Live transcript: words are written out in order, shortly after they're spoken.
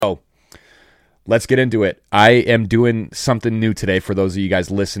let's get into it. I am doing something new today for those of you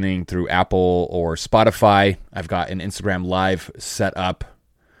guys listening through Apple or Spotify. I've got an Instagram Live set up.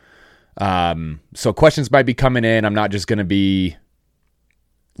 So questions might be coming in. I'm not just going to be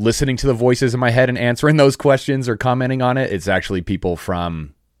listening to the voices in my head and answering those questions or commenting on it. It's actually people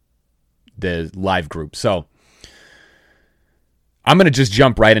from the live group. So I'm going to just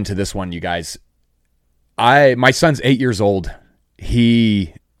jump right into this one, you guys. My son's 8 years old.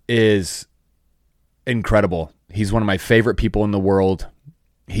 He is incredible. He's one of my favorite people in the world.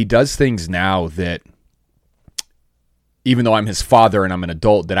 He does things now that, even though I'm his father and I'm an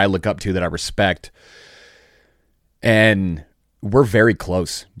adult, that I look up to, that I respect. And we're very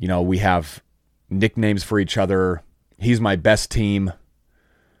close. You know, we have nicknames for each other. He's my best team.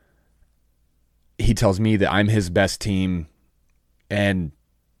 He tells me that I'm his best team. And,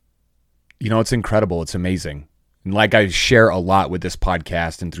 you know, it's incredible. It's amazing. And like I share a lot with this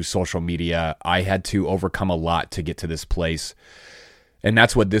podcast and through social media, I had to overcome a lot to get to this place. And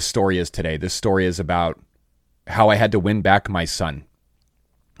that's what this story is today. This story is about how I had to win back my son.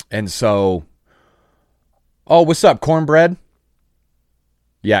 And so, oh, what's up, cornbread?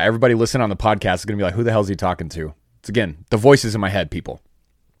 Yeah, everybody listening on the podcast is going to be like, who the hell is he talking to? It's, again, the voices in my head, people.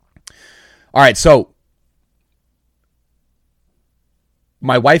 All right, so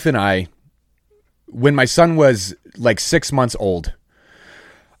my wife and I, when my son was like 6 months old,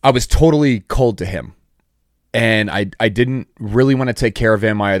 I was totally cold to him. And I didn't really want to take care of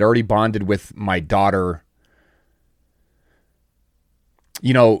him. I had already bonded with my daughter.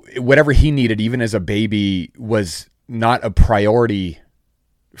 You know, whatever he needed, even as a baby, was not a priority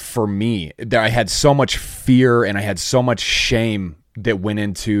for me. I had so much fear and I had so much shame that went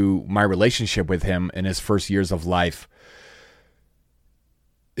into my relationship with him in his first years of life.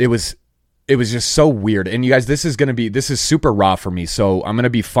 It was just so weird. And you guys, this is super raw for me. So I'm going to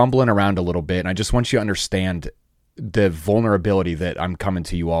be fumbling around a little bit. And I just want you to understand the vulnerability that I'm coming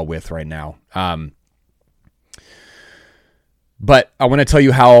to you all with right now. But I want to tell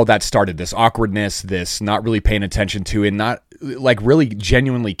you how all that started, this awkwardness, this not really paying attention to, and not like really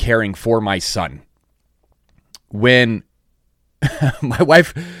genuinely caring for my son. When my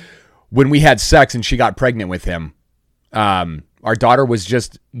wife, when we had sex and she got pregnant with him, our daughter was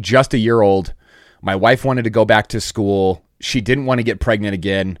just a year old. My wife wanted to go back to school. She didn't want to get pregnant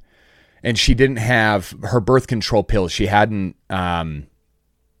again. And she didn't have her birth control pills. She hadn't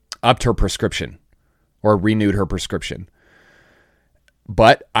upped her prescription or renewed her prescription.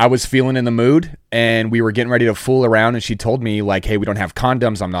 But I was feeling in the mood and we were getting ready to fool around. And she told me like, hey, we don't have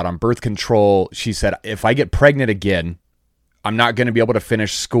condoms. I'm not on birth control. She said, if I get pregnant again, I'm not going to be able to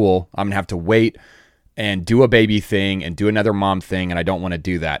finish school. I'm going to have to wait and do a baby thing and do another mom thing, and I don't want to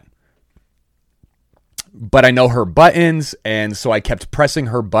do that. But I know her buttons, and so I kept pressing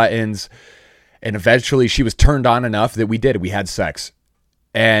her buttons, and eventually she was turned on enough that we had sex,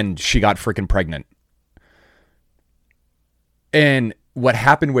 and she got freaking pregnant. And what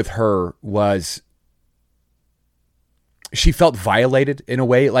happened with her was she felt violated in a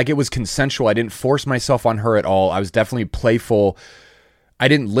way, like it was consensual. I didn't force myself on her at all. I was definitely playful. I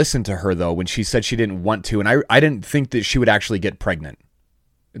didn't listen to her, though, when she said she didn't want to. And I didn't think that she would actually get pregnant.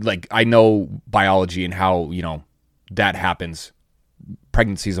 Like, I know biology and how, you know, that happens.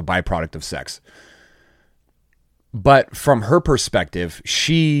 Pregnancy is a byproduct of sex. But from her perspective,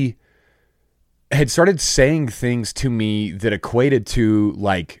 she had started saying things to me that equated to,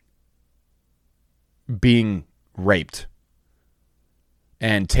 like, being raped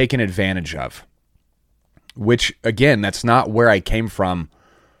and taken advantage of. Which, again, that's not where I came from.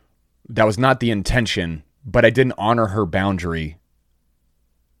 That was not the intention, but I didn't honor her boundary.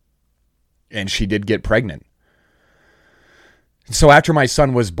 And she did get pregnant. So after my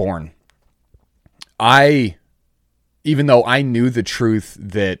son was born, even though I knew the truth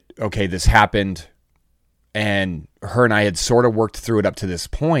that, okay, this happened, and her and I had sort of worked through it up to this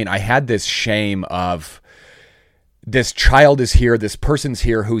point, I had this shame of, this child is here, this person's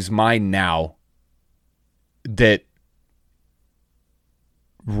here who's mine now, that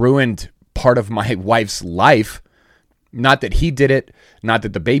ruined part of my wife's life. Not that he did it, not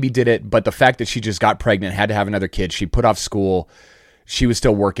that the baby did it, but the fact that she just got pregnant, had to have another kid. She put off school. She was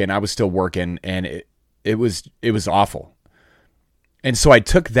still working. I was still working. And it was awful. And so I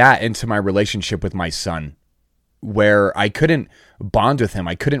took that into my relationship with my son, where I couldn't bond with him.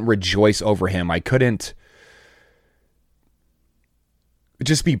 I couldn't rejoice over him. I couldn't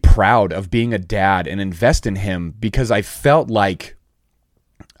just be proud of being a dad and invest in him, because I felt like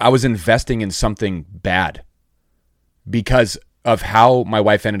I was investing in something bad because of how my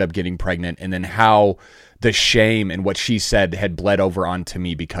wife ended up getting pregnant, and then how the shame and what she said had bled over onto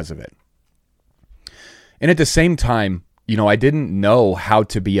me because of it. And at the same time, I didn't know how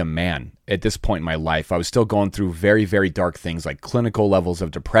to be a man at this point in my life. I was still going through very, very dark things like clinical levels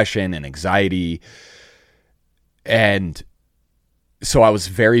of depression and anxiety. And so I was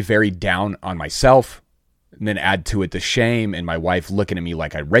very, very down on myself. And then add to it the shame and my wife looking at me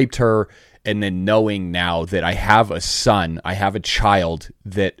like I raped her. And then knowing now that I have a son, I have a child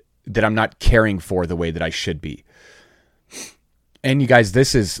that I'm not caring for the way that I should be. And you guys,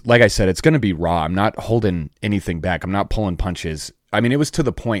 this is, like I said, it's going to be raw. I'm not holding anything back. I'm not pulling punches. I mean, it was to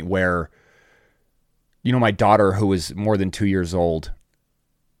the point where, my daughter, who was more than 2 years old,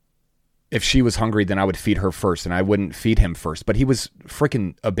 if she was hungry, then I would feed her first and I wouldn't feed him first. But he was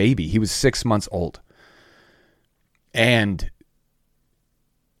freaking a baby. He was 6 months old. And,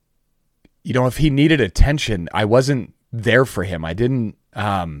 if he needed attention, I wasn't there for him. I didn't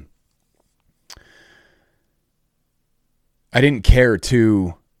care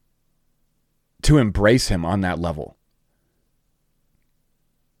to embrace him on that level.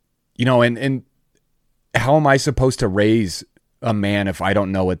 And how am I supposed to raise a man if I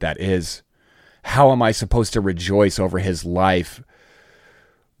don't know what that is? How am I supposed to rejoice over his life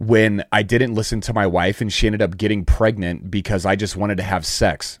when I didn't listen to my wife and she ended up getting pregnant because I just wanted to have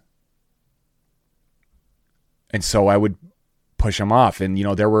sex? And so I would push him off. And,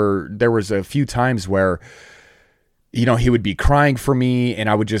 there was a few times where, he would be crying for me and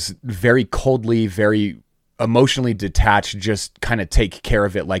I would just very coldly, very emotionally detached, just kind of take care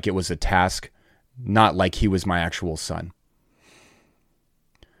of it like it was a task, not like he was my actual son.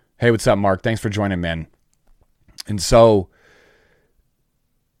 Hey, what's up, Mark? Thanks for joining, man. And so,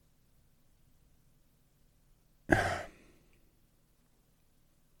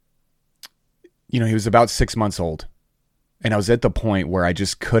 he was about 6 months old and I was at the point where I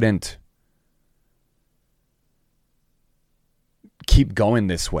just couldn't keep going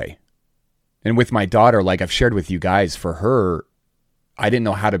this way. And with my daughter, like I've shared with you guys, for her, I didn't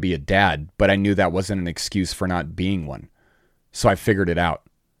know how to be a dad, but I knew that wasn't an excuse for not being one. So I figured it out.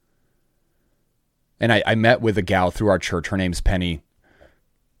 And I met with a gal through our church. Her name's Penny.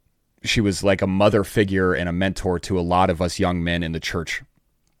 She was like a mother figure and a mentor to a lot of us young men in the church.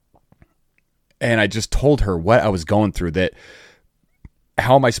 And I just told her what I was going through, that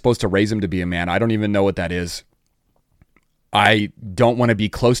how am I supposed to raise him to be a man? I don't even know what that is. I don't want to be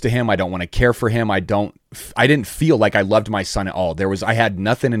close to him. I don't want to care for him. I didn't feel like I loved my son at all. I had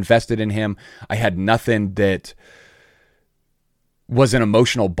nothing invested in him. I had nothing that was an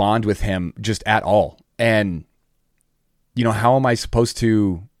emotional bond with him just at all. And, how am I supposed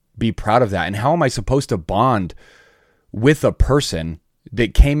to be proud of that? And how am I supposed to bond with a person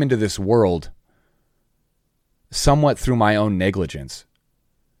that came into this world somewhat through my own negligence?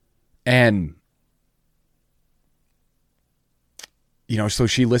 And, so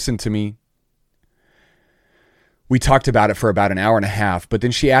she listened to me. We talked about it for about an hour and a half, but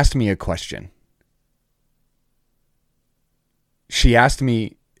then she asked me a question. She asked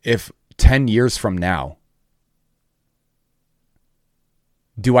me if 10 years from now,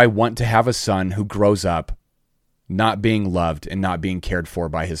 do I want to have a son who grows up not being loved and not being cared for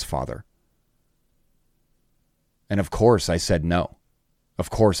by his father? And of course, I said no. Of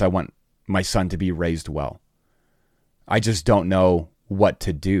course, I want my son to be raised well. I just don't know what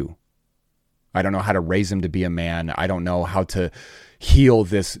to do. I don't know how to raise him to be a man. I don't know how to heal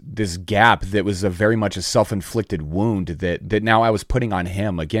this gap that was very much a self-inflicted wound that now I was putting on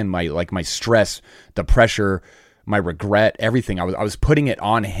him. Again, my stress, the pressure, my regret, everything. I was putting it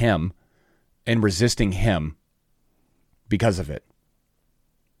on him and resisting him because of it.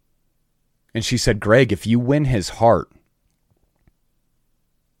 And she said, Greg, if you win his heart,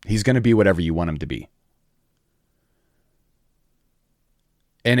 he's going to be whatever you want him to be.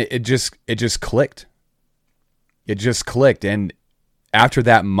 And it just clicked. It just clicked. And after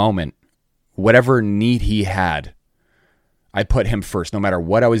that moment, whatever need he had, I put him first. No matter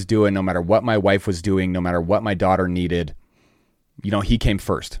what I was doing, no matter what my wife was doing, no matter what my daughter needed, he came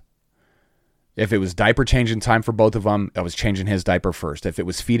first. If it was diaper changing time for both of them, I was changing his diaper first. If it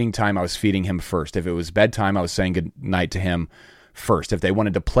was feeding time, I was feeding him first. If it was bedtime, I was saying good night to him first. If they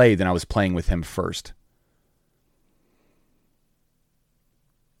wanted to play, then I was playing with him first.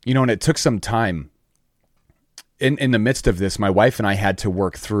 And it took some time. In the midst of this, my wife and I had to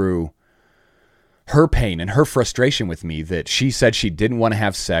work through her pain and her frustration with me that she said she didn't want to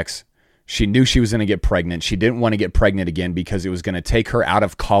have sex. She knew she was going to get pregnant. She didn't want to get pregnant again because it was going to take her out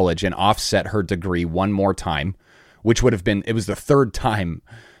of college and offset her degree one more time, which would have been, it was the third time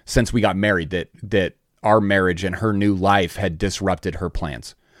since we got married that our marriage and her new life had disrupted her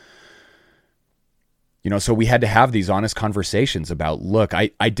plans. So we had to have these honest conversations about, look,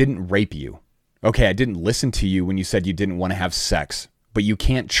 I didn't rape you. Okay, I didn't listen to you when you said you didn't want to have sex, but you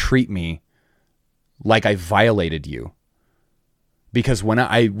can't treat me like I violated you. Because when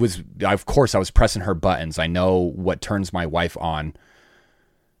of course I was pressing her buttons. I know what turns my wife on.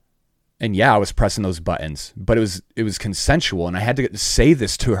 And yeah, I was pressing those buttons, but it was consensual. And I had to say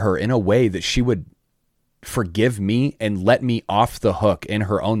this to her in a way that she would forgive me and let me off the hook in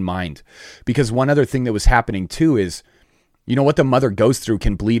her own mind. Because one other thing that was happening too is, you know, what the mother goes through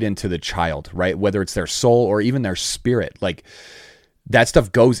can bleed into the child, right? Whether it's their soul or even their spirit, like that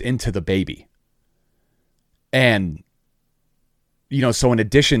stuff goes into the baby. And, you know, so in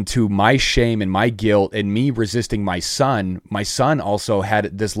addition to my shame and my guilt and me resisting my son also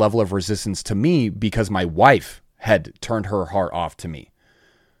had this level of resistance to me because my wife had turned her heart off to me.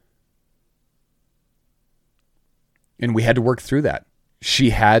 And we had to work through that.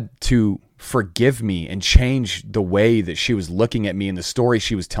 She had to forgive me and change the way that she was looking at me and the story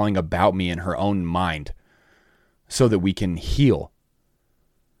she was telling about me in her own mind so that we can heal.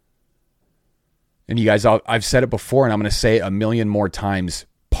 And you guys, I've said it before, and I'm going to say it a million more times.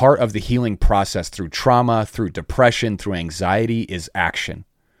 Part of the healing process through trauma, through depression, through anxiety is action.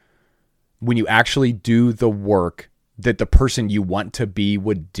 When you actually do the work that the person you want to be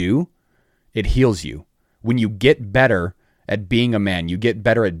would do, it heals you. When you get better at being a man, you get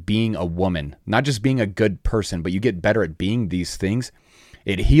better at being a woman, not just being a good person, but you get better at being these things,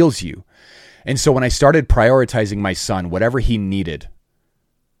 it heals you. And so when I started prioritizing my son, whatever he needed,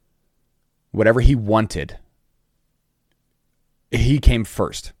 whatever he wanted, he came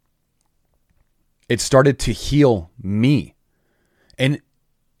first. It started to heal me. And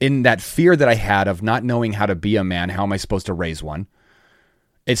in that fear that I had of not knowing how to be a man, how am I supposed to raise one?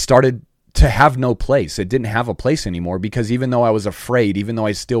 It started to have no place. It didn't have a place anymore because even though I was afraid, even though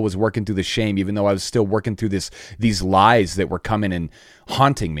I still was working through the shame, even though I was still working through these lies that were coming and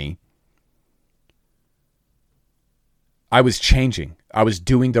haunting me, I was changing. I was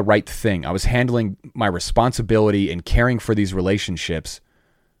doing the right thing. I was handling my responsibility and caring for these relationships.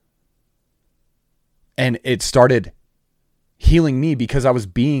 And it started healing me because I was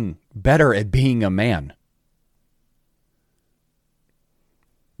being better at being a man.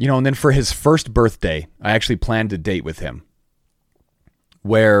 You know, and then for his first birthday, I actually planned a date with him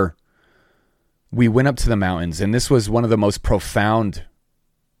where we went up to the mountains. And this was one of the most profound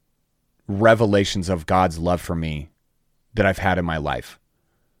revelations of God's love for me that I've had in my life,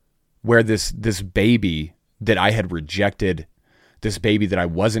 where this baby that I had rejected, this baby that I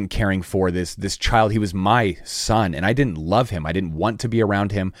wasn't caring for, this child, he was my son, and I didn't love him. I didn't want to be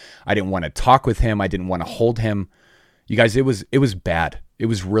around him. I didn't want to talk with him. I didn't want to hold him. You guys, it was bad. It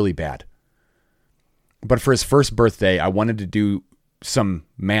was really bad. But for his first birthday, I wanted to do some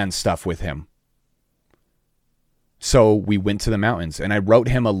man stuff with him. So we went to the mountains, and I wrote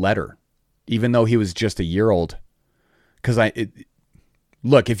him a letter, even though he was just a year old. Because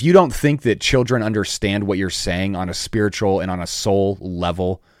look, if you don't think that children understand what you're saying on a spiritual and on a soul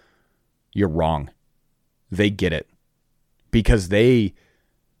level, you're wrong. They get it because they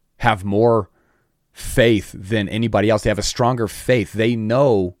have more faith than anybody else. They have a stronger faith. They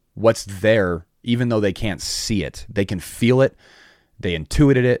know what's there, even though they can't see it. They can feel it. They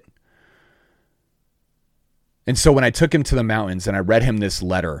intuited it. And so when I took him to the mountains and I read him this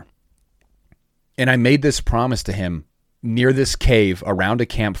letter, and I made this promise to him near this cave around a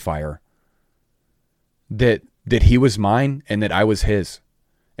campfire that he was mine and that I was his,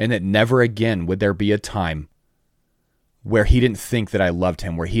 and that never again would there be a time where he didn't think that I loved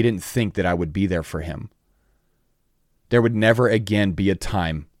him, where he didn't think that I would be there for him. There would never again be a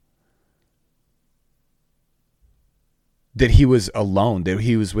time that he was alone, that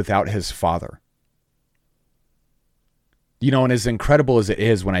he was without his father. You know, and as incredible as it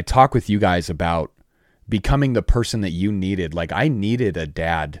is when I talk with you guys about becoming the person that you needed, like I needed a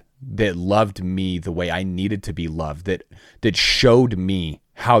dad that loved me the way I needed to be loved, that showed me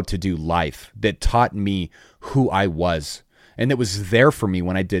how to do life, that taught me who I was, and that was there for me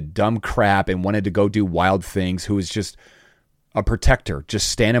when I did dumb crap and wanted to go do wild things, who was just a protector, just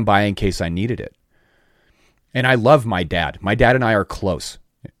standing by in case I needed it. And I love my dad. My dad and I are close.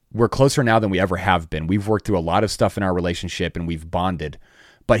 We're closer now than we ever have been. We've worked through a lot of stuff in our relationship and we've bonded.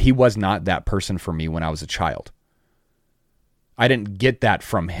 But he was not that person for me when I was a child. I didn't get that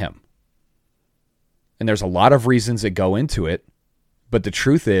from him. And there's a lot of reasons that go into it. But the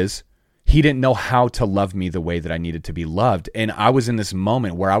truth is, he didn't know how to love me the way that I needed to be loved. And I was in this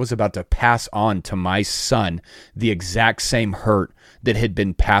moment where I was about to pass on to my son the exact same hurt that had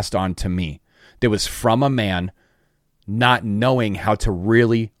been passed on to me. That was from a man not knowing how to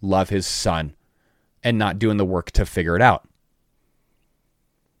really love his son and not doing the work to figure it out.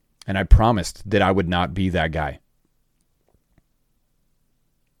 And I promised that I would not be that guy.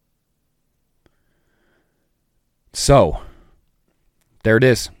 So, there it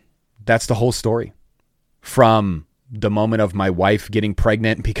is. That's the whole story. From the moment of my wife getting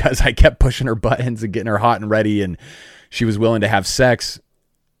pregnant because I kept pushing her buttons and getting her hot and ready and she was willing to have sex,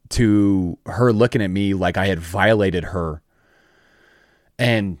 to her looking at me like I had violated her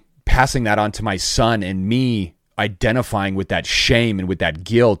and passing that on to my son, and me identifying with that shame and with that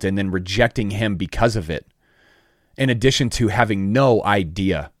guilt and then rejecting him because of it. In addition to having no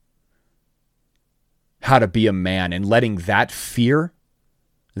idea how to be a man and letting that fear,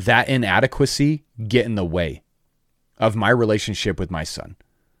 that inadequacy get in the way of my relationship with my son.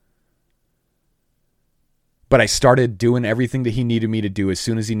 But I started doing everything that he needed me to do as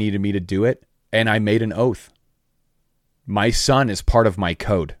soon as he needed me to do it. And I made an oath. My son is part of my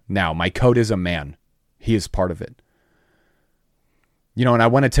code. Now, my code is a man. He is part of it. You know, and I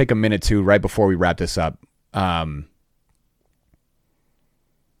want to take a minute too, right before we wrap this up.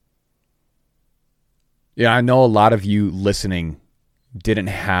 Yeah, I know a lot of you listening didn't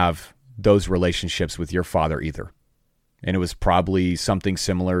have those relationships with your father either. And it was probably something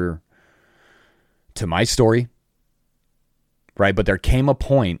similar to my story, right? But there came a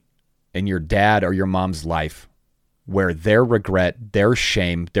point in your dad or your mom's life where their regret, their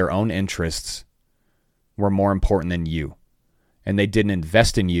shame, their own interests were more important than you. And they didn't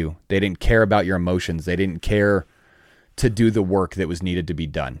invest in you. They didn't care about your emotions. They didn't care to do the work that was needed to be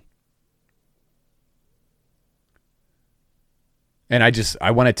done. And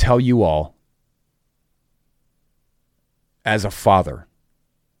I want to tell you all, as a father,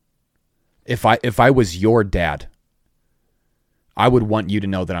 if I was your dad, I would want you to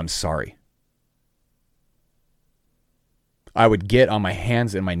know that I'm sorry. I would get on my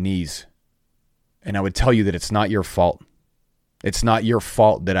hands and my knees and I would tell you that it's not your fault. It's not your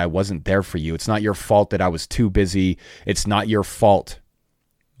fault that I wasn't there for you. It's not your fault that I was too busy. It's not your fault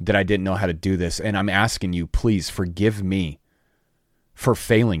that I didn't know how to do this. And I'm asking you, please forgive me for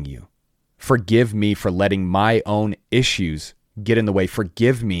failing you. Forgive me for letting my own issues get in the way.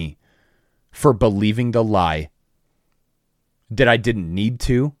 Forgive me for believing the lie that I didn't need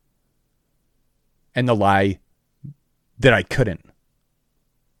to and the lie that I couldn't.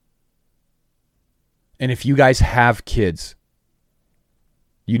 And if you guys have kids,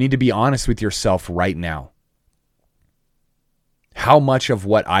 you need to be honest with yourself right now. How much of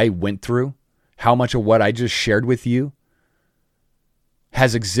what I went through, how much of what I just shared with you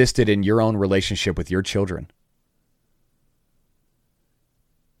has existed in your own relationship with your children?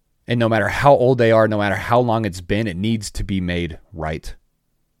 And no matter how old they are, no matter how long it's been, it needs to be made right.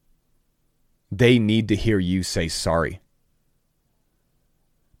 They need to hear you say sorry.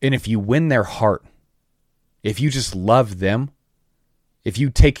 And if you win their heart, if you just love them, if you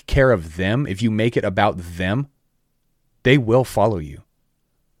take care of them, if you make it about them, they will follow you.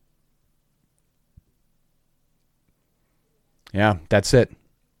 Yeah, that's it.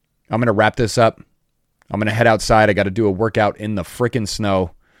 I'm going to wrap this up. I'm going to head outside. I got to do a workout in the frickin'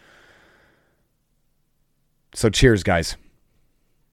 snow. So cheers, guys.